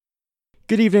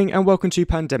Good evening and welcome to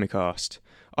Pandemicast.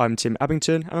 I'm Tim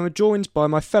Abington and I'm joined by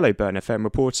my fellow Burn FM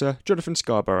reporter, Jonathan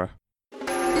Scarborough.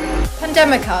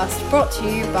 Pandemicast, brought to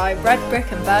you by Red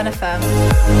Brick and Burn FM.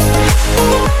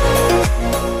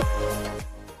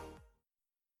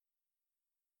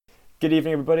 Good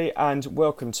evening everybody and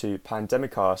welcome to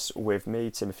Pandemicast with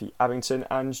me, Timothy Abington,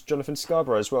 and Jonathan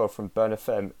Scarborough as well from Burn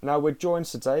FM. Now we're joined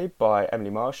today by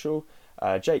Emily Marshall,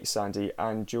 Jake Sandy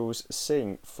and Jules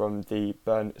Singh from the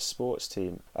Burn Sports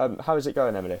team. How is it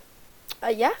going, Emily?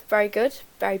 Yeah, very good.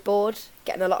 Very bored.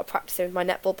 Getting a lot of practicing with my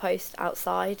netball post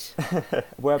outside.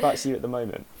 Whereabouts are you at the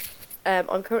moment?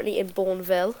 I'm currently in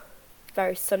Bourneville.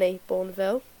 Very sunny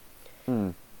Bourneville.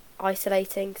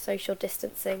 Isolating, social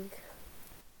distancing.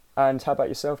 And how about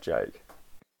yourself, Jake?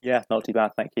 Yeah, not too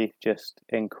bad, thank you. Just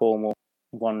in Cornwall,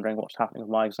 wondering what's happening with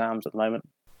my exams at the moment.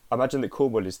 I imagine that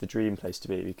Cornwall is the dream place to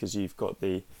be because you've got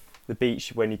the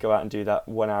beach when you go out and do that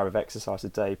 1 hour of exercise a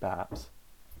day, perhaps.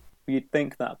 You'd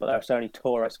think that, but there's so many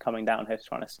tourists coming down here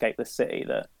trying to escape the city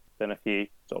that there's been a few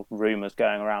sort of rumours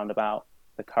going around about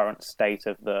the current state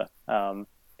of the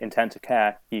intensive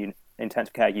care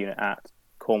unit at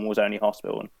Cornwall's only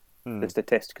hospital. And the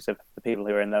statistics of the people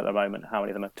who are in there at the moment, how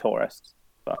many of them are tourists,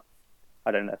 but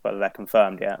I don't know whether they're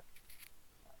confirmed yet.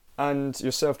 And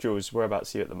yourself, Jules,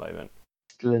 whereabouts are you at the moment?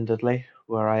 Still in Dudley,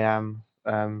 where I am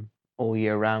all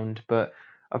year round, but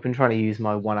I've been trying to use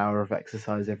my 1 hour of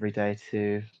exercise every day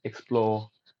to explore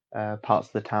parts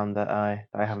of the town that I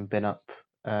haven't been up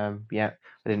yet.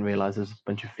 I didn't realise there was a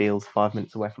bunch of fields 5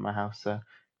 minutes away from my house, so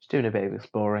just doing a bit of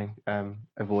exploring,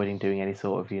 avoiding doing any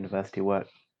sort of university work,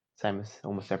 same as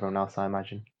almost everyone else, I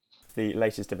imagine. The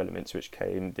latest developments which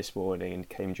came this morning and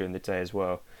came during the day as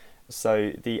well.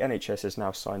 So the NHS has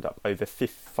now signed up over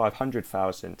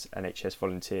 500,000 NHS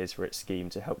volunteers for its scheme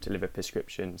to help deliver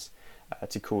prescriptions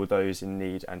to call those in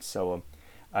need and so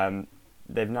on.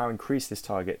 They've now increased this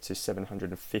target to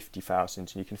 750,000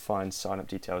 and you can find sign-up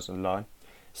details online.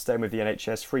 Staying with the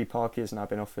NHS, free parking has now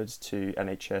been offered to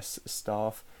NHS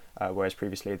staff, whereas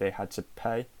previously they had to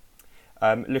pay.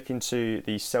 Looking to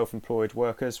the self-employed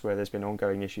workers, where there's been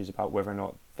ongoing issues about whether or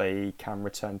not they can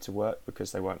return to work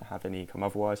because they won't have any income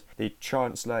otherwise. The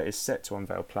Chancellor is set to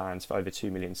unveil plans for over 2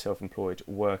 million self-employed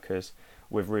workers,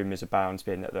 with rumours abound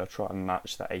being that they'll try and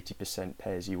match that 80%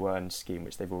 pay-as-you-earn scheme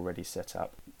which they've already set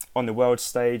up. On the world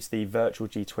stage, the virtual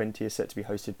G20 is set to be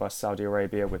hosted by Saudi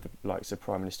Arabia, with the likes of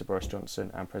Prime Minister Boris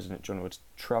Johnson and President Donald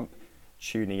Trump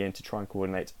tuning in to try and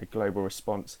coordinate a global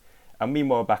response. And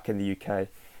meanwhile, back in the UK,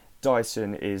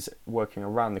 Dyson is working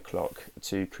around the clock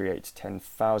to create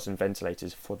 10,000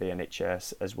 ventilators for the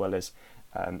NHS as well as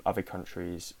other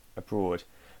countries abroad.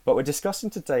 But we're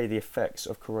discussing today the effects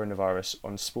of coronavirus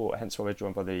on sport, hence why we're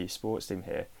joined by the sports team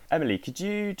here. Emily, could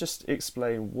you just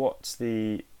explain what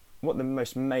the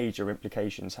most major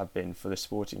implications have been for the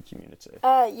sporting community?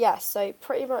 Yes, so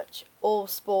pretty much all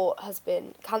sport has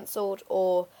been cancelled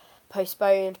or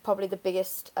postponed. Probably the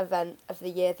biggest event of the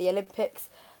year, the Olympics,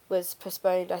 was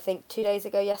postponed, I think, 2 days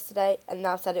ago yesterday, and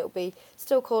now said it will be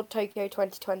still called Tokyo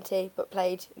 2020, but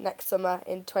played next summer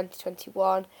in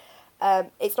 2021.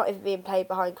 It's not even being played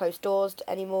behind closed doors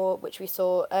anymore, which we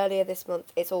saw earlier this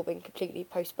month. It's all been completely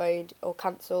postponed or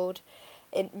cancelled.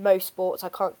 In most sports, I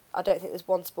don't think there's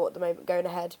one sport at the moment going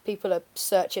ahead. People are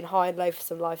searching high and low for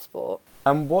some live sport.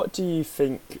 And what do you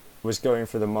think was going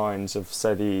through the minds of,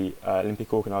 say, the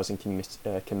Olympic Organising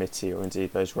Committee, or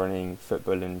indeed those running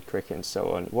football and cricket and so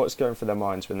on? What's going through their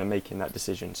minds when they're making that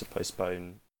decision to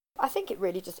postpone? I think it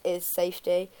really just is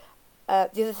safety.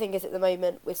 The other thing is, at the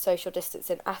moment, with social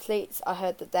distancing, athletes, I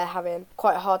heard that they're having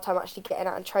quite a hard time actually getting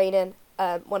out and training.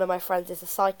 One of my friends is a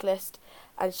cyclist,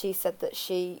 and she said that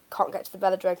she can't get to the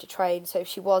velodrome to train, so if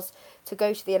she was to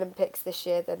go to the Olympics this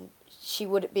year, then she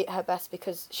wouldn't be at her best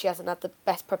because she hasn't had the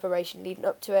best preparation leading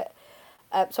up to it.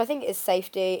 So I think it is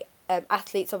safety.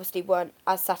 Athletes obviously weren't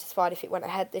as satisfied if it went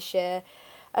ahead this year,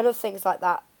 and other things like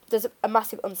that. There's a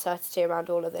massive uncertainty around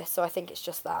all of this, so I think it's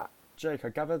just that. Jake, I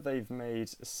gather they've made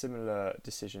similar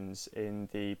decisions in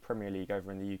the Premier League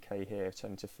over in the UK here,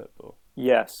 turning to football.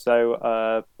 Yes,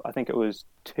 so I think it was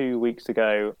 2 weeks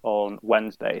ago on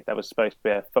Wednesday, there was supposed to be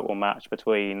a football match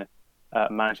between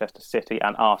Manchester City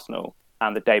and Arsenal.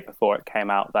 And the day before, it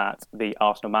came out that the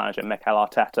Arsenal manager, Mikel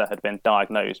Arteta, had been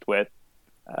diagnosed with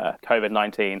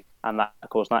COVID-19, and that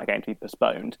caused that game to be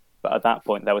postponed. But at that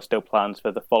point, there were still plans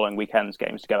for the following weekend's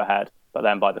games to go ahead. But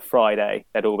then by the Friday,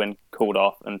 they'd all been called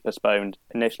off and postponed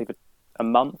initially for a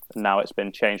month, and now it's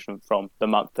been changed from the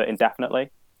month to indefinitely.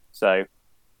 So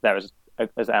there is,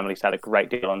 as Emily said, a great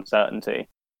deal of uncertainty.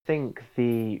 I think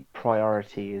the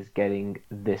priority is getting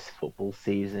this football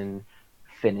season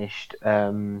finished.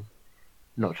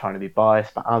 not trying to be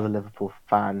biased, but as a Liverpool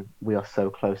fan, we are so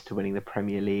close to winning the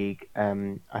Premier League.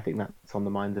 I think that's on the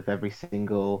minds of every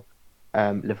single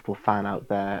Liverpool fan out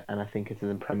there, and I think it's in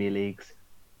the Premier League's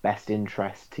best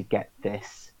interest to get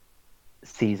this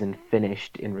season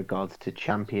finished in regards to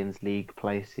Champions League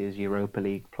places, Europa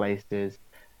League places.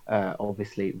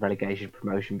 Obviously, relegation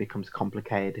promotion becomes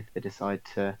complicated if they decide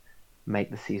to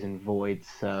make the season void.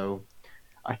 So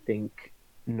I think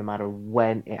no matter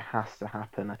when it has to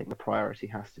happen, I think the priority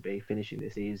has to be finishing the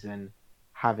season,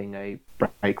 having a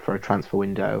break for a transfer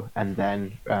window, and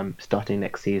then starting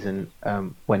next season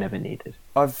whenever needed.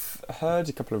 I've heard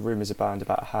a couple of rumours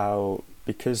about how,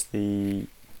 because the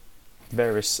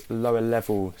various lower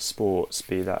level sports,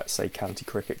 be that say county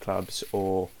cricket clubs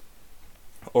or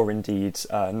indeed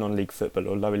non-league football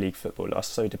or lower league football, are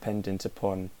so dependent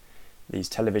upon these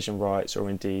television rights or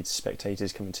indeed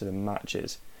spectators coming to the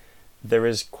matches, there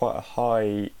is quite a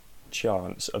high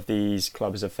chance of these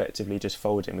clubs effectively just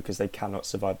folding because they cannot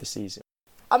survive the season.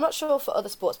 I'm not sure for other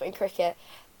sports, but in cricket,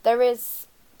 there is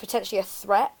potentially a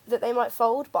threat that they might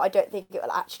fold, but I don't think it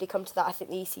will actually come to that. I think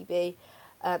the ECB,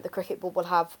 the cricket board, will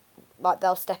have,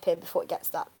 they'll step in before it gets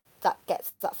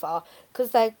that far,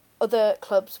 because other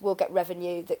clubs will get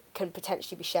revenue that can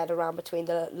potentially be shared around between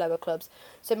the lower clubs.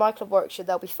 So my club, Warwickshire,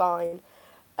 they'll be fine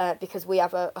because we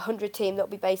have a 100 team that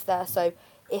will be based there. So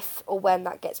if or when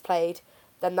that gets played,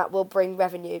 then that will bring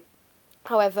revenue.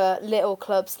 However, little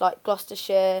clubs like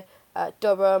Gloucestershire,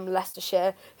 Durham,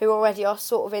 Leicestershire, who already are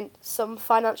sort of in some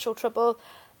financial trouble,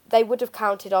 they would have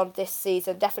counted on this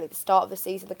season, definitely the start of the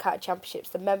season, the county championships,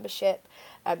 the membership,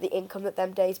 the income that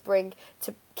them days bring,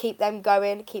 to keep them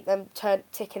going, keep them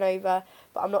ticking over.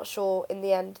 But I'm not sure in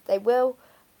the end they will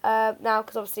now,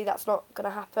 because obviously that's not going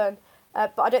to happen.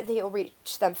 But I don't think it will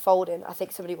reach them folding. I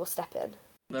think somebody will step in.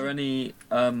 Are there any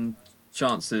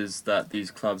chances that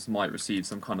these clubs might receive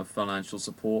some kind of financial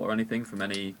support or anything from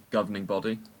any governing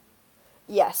body?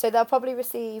 Yeah, so they'll probably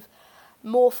receive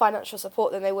more financial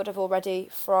support than they would have already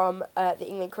from the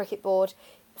England Cricket Board.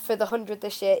 For the 100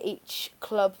 this year, each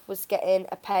club was getting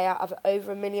a payout of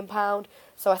over £1 million.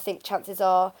 So I think chances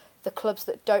are the clubs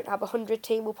that don't have a 100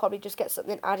 team will probably just get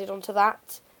something added onto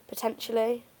that,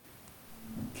 potentially.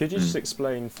 Could you just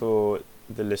explain for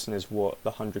the listeners what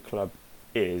the 100 Club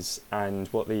is and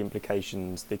what the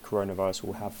implications the coronavirus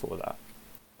will have for that?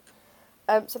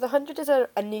 So the 100 is a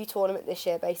new tournament this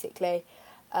year, basically,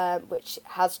 which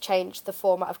has changed the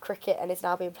format of cricket and is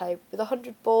now being played with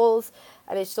 100 balls,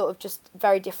 and is sort of just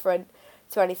very different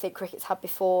to anything cricket's had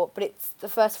before. But it's the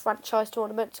first franchise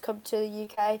tournament to come to the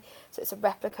UK, so it's a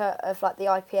replica of like the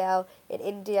IPL in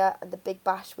India and the Big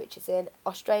Bash, which is in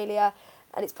Australia,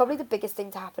 and it's probably the biggest thing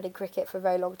to happen in cricket for a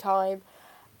very long time.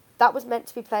 That was meant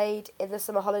to be played in the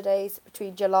summer holidays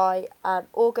between July and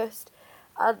August,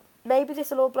 and maybe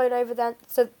this will all blown over then.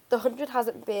 So the 100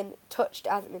 hasn't been touched,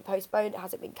 it hasn't been postponed, it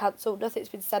hasn't been cancelled, nothing's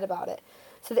been said about it.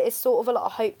 So there is sort of a lot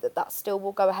of hope that still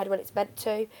will go ahead when it's meant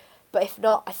to. But if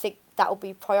not, I think that will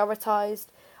be prioritised.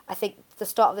 I think the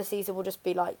start of the season will just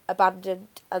be like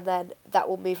abandoned, and then that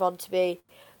will move on to be,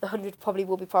 the 100 probably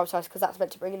will be prioritised because that's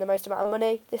meant to bring in the most amount of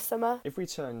money this summer. If we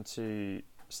turn to,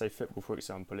 say, football, for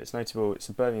example, it's notable,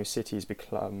 Birmingham City has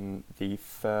become the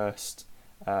first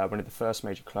one of the first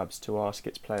major clubs to ask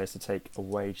its players to take a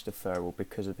wage deferral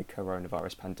because of the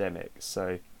coronavirus pandemic.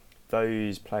 So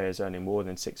those players earning more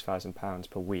than £6,000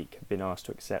 per week have been asked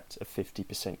to accept a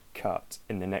 50% cut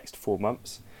in the next 4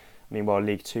 months. Meanwhile,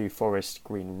 League Two Forest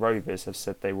Green Rovers have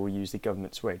said they will use the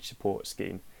government's wage support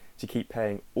scheme to keep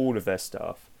paying all of their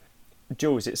staff.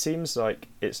 Jules, it seems like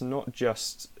it's not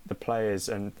just the players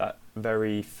and that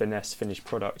very finesse finished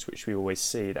product which we always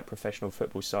see, that professional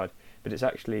football side, but it's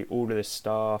actually all of the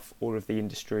staff, all of the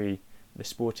industry, the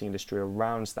sporting industry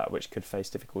around that which could face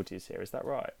difficulties here. Is that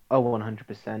right? Oh,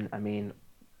 100%. I mean,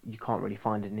 you can't really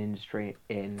find an industry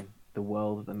in the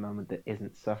world at the moment that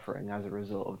isn't suffering as a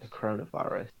result of the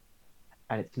coronavirus.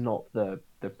 And it's not the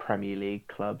Premier League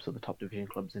clubs or the top division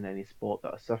clubs in any sport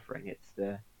that are suffering. It's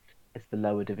the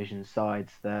lower division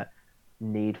sides that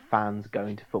need fans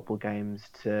going to football games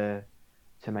to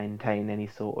maintain any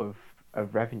sort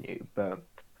of revenue. But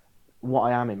what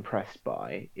I am impressed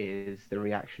by is the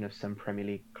reaction of some Premier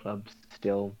League clubs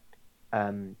still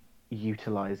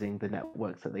utilising the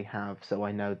networks that they have. So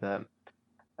I know that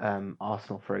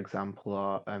Arsenal, for example,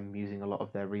 are using a lot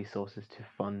of their resources to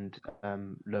fund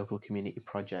local community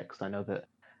projects. I know that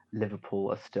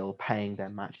Liverpool are still paying their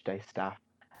matchday staff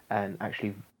and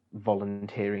actually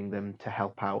volunteering them to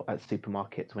help out at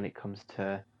supermarkets when it comes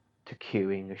to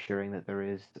queuing, assuring that there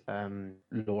is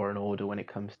law and order when it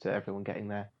comes to everyone getting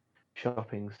their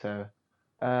shopping. So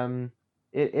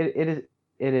it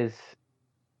is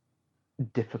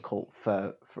difficult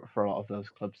for a lot of those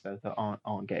clubs though that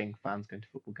aren't getting fans going to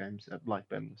football games like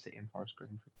Birmingham City and Forest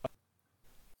Green.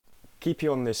 Keep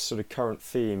you on this sort of current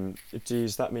theme,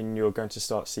 does that mean you're going to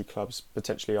start to see clubs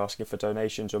potentially asking for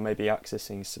donations or maybe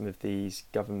accessing some of these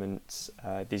government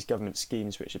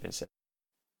schemes which have been set?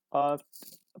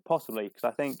 Possibly, because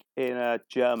I think in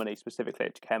Germany specifically,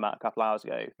 it came out a couple hours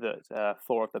ago that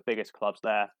 4 of the biggest clubs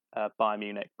there, Bayern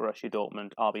Munich, Borussia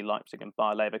Dortmund, RB Leipzig and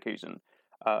Bayer Leverkusen,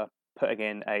 putting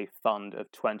in a fund of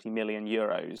 20 million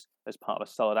euros as part of a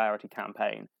solidarity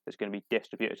campaign that's going to be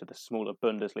distributed to the smaller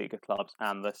Bundesliga clubs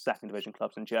and the second division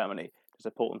clubs in Germany to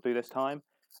support them through this time.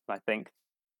 And I think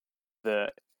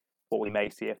that what we may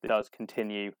see if it does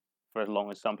continue for as long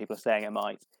as some people are saying it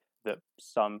might, that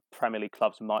some Premier League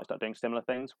clubs might start doing similar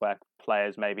things where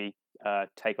players maybe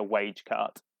take a wage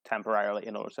cut temporarily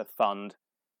in order to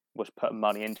put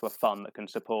money into a fund that can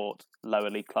support lower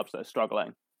league clubs that are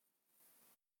struggling.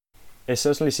 It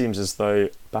certainly seems as though,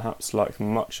 perhaps like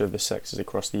much of the sectors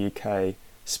across the UK,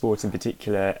 sport in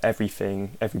particular,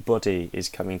 everybody is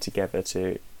coming together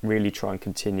to really try and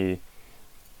continue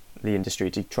the industry,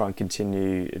 to try and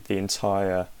continue the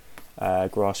entire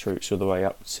grassroots all the way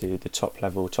up to the top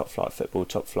level, top flight football,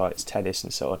 top flights tennis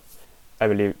and so on.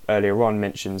 Emily earlier on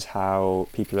mentions how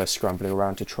people are scrambling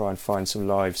around to try and find some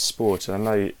live sport, and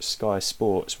I know Sky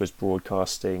Sports was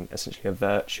broadcasting essentially the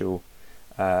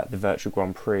virtual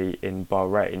Grand Prix in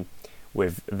Bahrain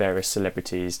with various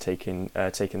celebrities taking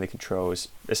the controls.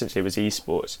 Essentially it was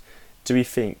esports. Do we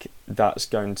think that's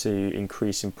going to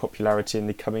increase in popularity in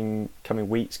the coming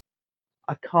weeks?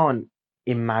 I can't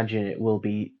imagine it will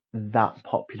be that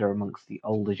popular amongst the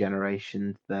older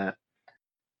generations that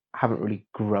haven't really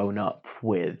grown up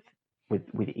with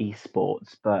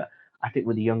esports, but I think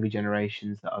with the younger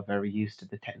generations that are very used to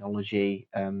the technology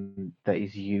that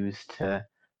is used to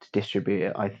distribute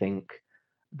it, I think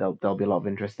there'll be a lot of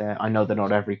interest there. I know that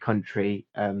not every country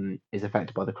is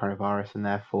affected by the coronavirus, and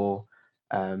therefore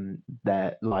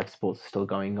their live sports are still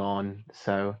going on.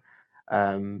 So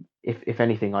if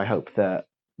anything, I hope that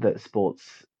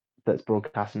sports that's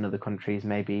broadcast in other countries,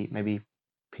 maybe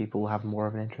people will have more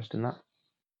of an interest in that.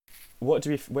 Where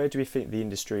do we think the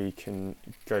industry can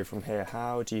go from here?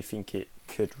 How do you think it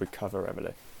could recover,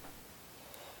 Emily?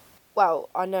 Well,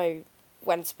 I know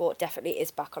when sport definitely is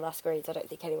back on our screens, I don't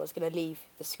think anyone's going to leave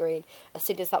the screen. As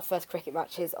soon as that first cricket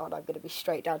match is on, I'm going to be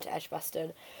straight down to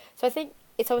Edgbaston. So I think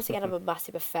it's obviously going to have a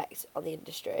massive effect on the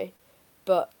industry.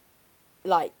 But,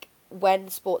 like, when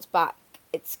sport's back,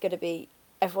 it's going to be...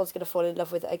 everyone's going to fall in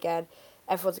love with it again.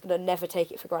 Everyone's going to never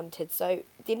take it for granted. So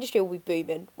the industry will be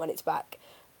booming when it's back.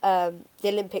 The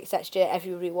Olympics next year,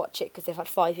 everybody will watch it because they've had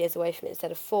 5 years away from it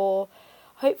instead of 4.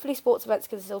 Hopefully sports events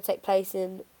can still take place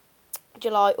in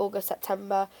July, August,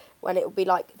 September, when it will be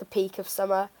like the peak of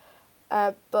summer.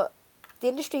 But the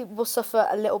industry will suffer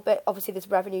a little bit. Obviously there's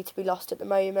revenue to be lost at the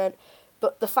moment,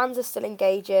 but the fans are still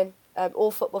engaging.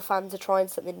 All football fans are trying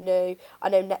something new. I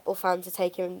know netball fans are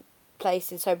taking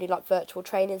place in so many like virtual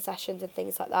training sessions and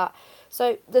things like that.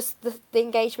 So the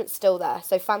engagement's still there,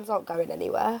 so fans aren't going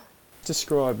anywhere.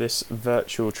 Describe this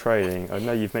virtual training. I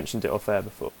know you've mentioned it off air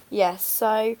before. Yes,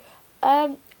 so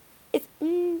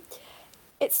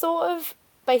it's sort of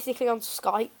basically on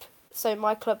Skype. So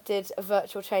my club did a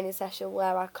virtual training session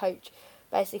where our coach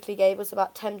basically gave us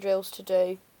about 10 drills to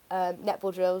do,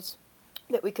 netball drills,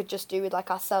 that we could just do with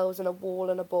like ourselves and a wall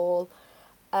and a ball.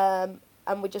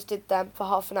 And we just did them for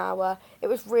half an hour. It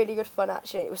was really good fun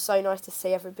actually. It was so nice to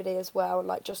see everybody as well and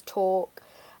like just talk.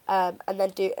 And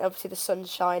then obviously the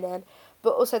sun's shining.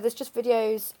 But also there's just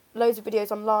videos, loads of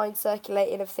videos online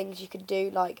circulating of things you can do,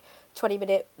 like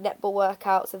 20-minute netball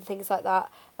workouts and things like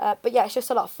that. But yeah, it's just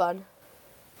a lot of fun.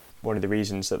 One of the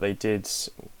reasons that they did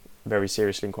very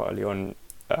seriously and quite early on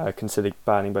considered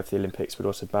banning both the Olympics but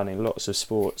also banning lots of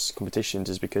sports competitions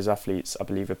is because athletes, I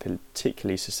believe, are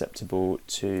particularly susceptible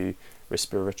to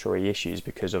respiratory issues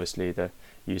because obviously they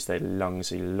use their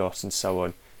lungs a lot and so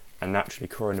on. And naturally,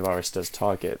 coronavirus does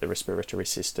target the respiratory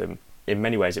system. In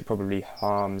many ways, it probably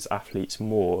harms athletes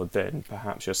more than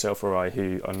perhaps yourself or I,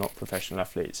 who are not professional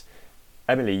athletes.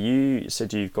 Emily, you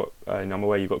said you've got, and I'm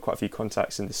aware you've got quite a few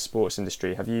contacts in the sports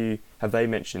industry. Have they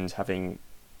mentioned having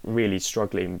really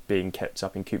struggling being cooped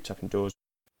up indoors?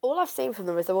 All I've seen from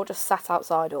them is they're all just sat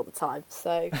outside all the time.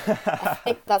 So I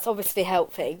think that's obviously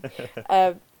helping.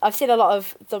 I've seen a lot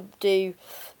of them do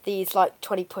these like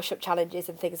 20 push-up challenges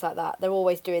and things like that. They're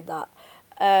always doing that.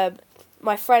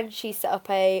 My friend, she set up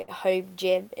a home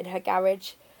gym in her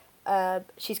garage.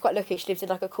 She's quite lucky. She lives in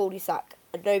like a cul-de-sac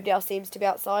and nobody else seems to be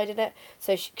outside in it.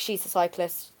 So she's a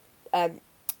cyclist.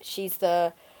 She's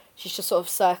the she's just sort of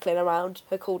circling around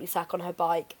her cul-de-sac on her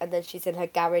bike, and then she's in her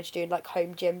garage doing like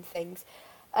home gym things.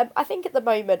 I think at the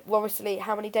moment, we're obviously,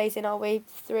 how many days in are we?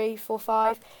 3, 4,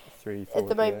 5? 3, 4. At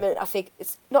the moment, I think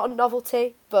it's not a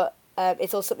novelty, but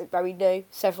it's all something very new.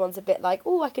 So everyone's a bit like,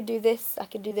 oh, I can do this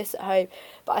at home.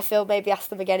 But I feel maybe ask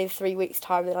them again in 3 weeks'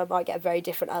 time, then I might get a very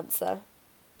different answer.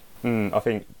 I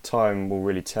think time will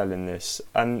really tell in this.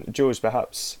 And Jules,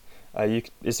 perhaps,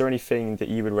 is there anything that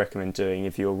you would recommend doing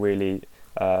if you're really,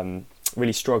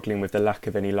 really struggling with the lack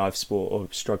of any live sport or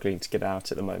struggling to get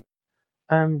out at the moment?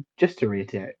 Just to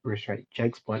reiterate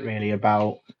Jake's point really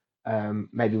about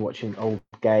maybe watching old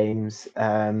games.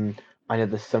 I know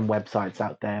there's some websites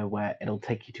out there where it'll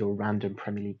take you to a random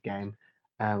Premier League game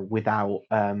without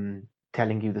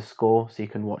telling you the score, so you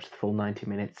can watch the full 90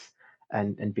 minutes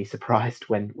and be surprised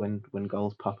when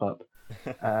goals pop up.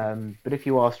 But if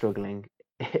you are struggling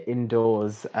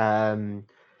indoors,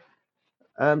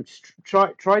 just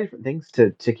try different things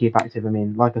to keep active. I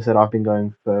mean, like I said, I've been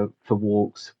going for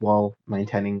walks while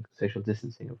maintaining social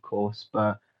distancing, of course.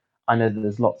 But I know that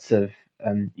there's lots of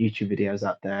YouTube videos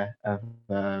out there of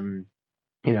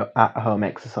at home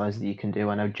exercise that you can do.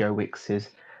 I know Joe Wicks is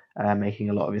making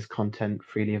a lot of his content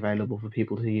freely available for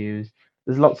people to use.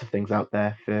 There's lots of things out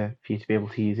there for you to be able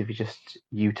to use if you just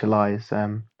utilize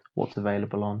what's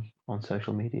available on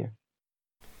social media.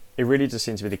 It really does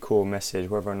seem to be the core message,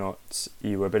 whether or not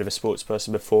you were a bit of a sports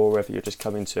person before, whether you're just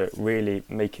coming to it, really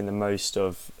making the most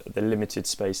of the limited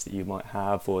space that you might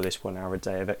have, or this 1 hour a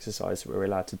day of exercise that we're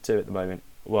allowed to do at the moment,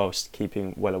 whilst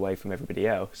keeping well away from everybody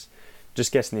else.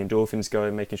 Just getting the endorphins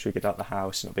going, making sure you get out the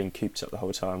house, not being cooped up the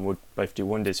whole time, would both do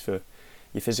wonders for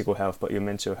your physical health, but your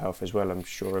mental health as well, I'm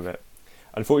sure of it.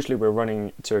 Unfortunately, we're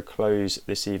running to a close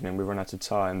this evening. We've run out of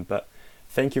time, but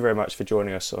thank you very much for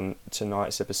joining us on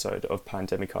tonight's episode of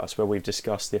Pandemicast, where we've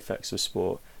discussed the effects of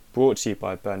sport, brought to you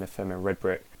by Burn FM and Red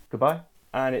Brick. Goodbye.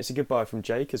 And it's a goodbye from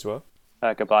Jake as well.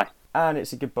 Goodbye. And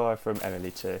it's a goodbye from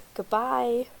Emily too.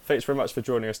 Goodbye. Thanks very much for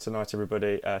joining us tonight,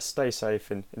 everybody. Stay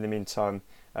safe, and in the meantime,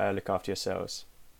 look after yourselves.